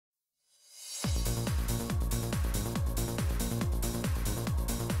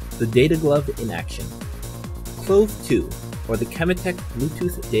The Dataglove in action. Clove 2, or the Cemetech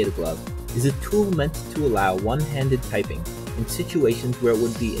Bluetooth Dataglove, is a tool meant to allow one-handed typing in situations where it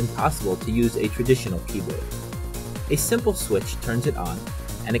would be impossible to use a traditional keyboard. A simple switch turns it on,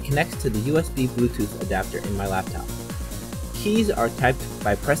 and it connects to the USB Bluetooth adapter in my laptop. Keys are typed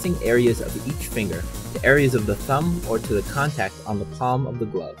by pressing areas of each finger to areas of the thumb or to the contact on the palm of the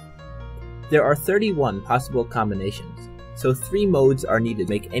glove. There are 31 possible combinations, so 3 modes are needed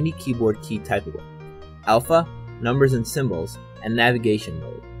to make any keyboard key typable: alpha, numbers and symbols, and navigation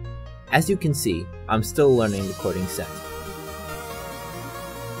mode. As you can see, I'm still learning the chording set.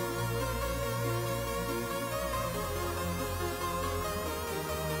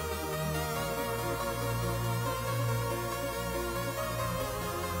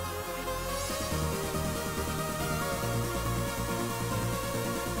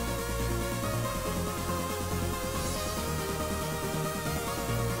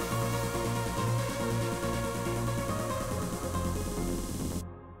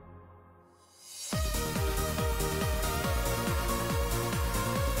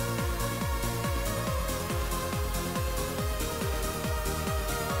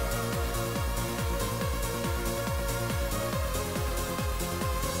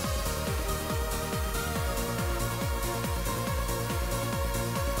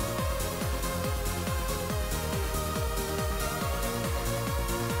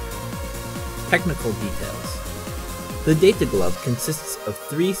 Technical details. The Dataglove consists of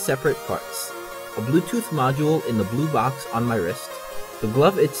 3 separate parts: a Bluetooth module in the blue box on my wrist, the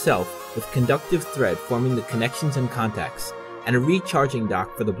glove itself with conductive thread forming the connections and contacts, and a recharging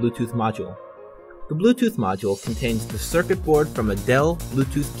dock for the Bluetooth module. The Bluetooth module contains the circuit board from a Dell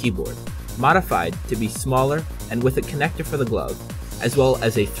Bluetooth keyboard, modified to be smaller and with a connector for the glove, as well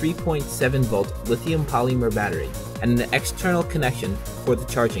as a 3.7 volt lithium polymer battery and an external connection for the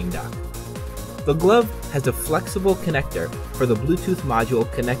charging dock. The glove has a flexible connector for the Bluetooth module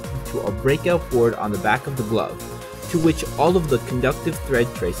connected to a breakout board on the back of the glove, to which all of the conductive thread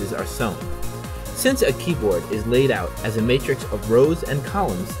traces are sewn. Since a keyboard is laid out as a matrix of rows and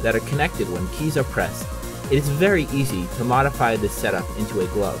columns that are connected when keys are pressed, it is very easy to modify this setup into a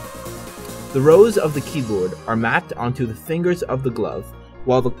glove. The rows of the keyboard are mapped onto the fingers of the glove,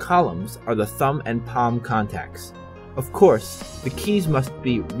 while the columns are the thumb and palm contacts. Of course, the keys must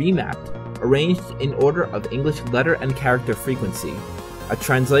be remapped, arranged in order of English letter and character frequency, a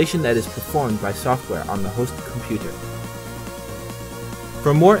translation that is performed by software on the host computer.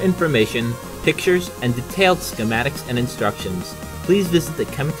 For more information, pictures, and detailed schematics and instructions, please visit the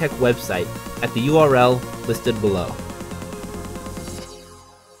Cemetech website at the URL listed below.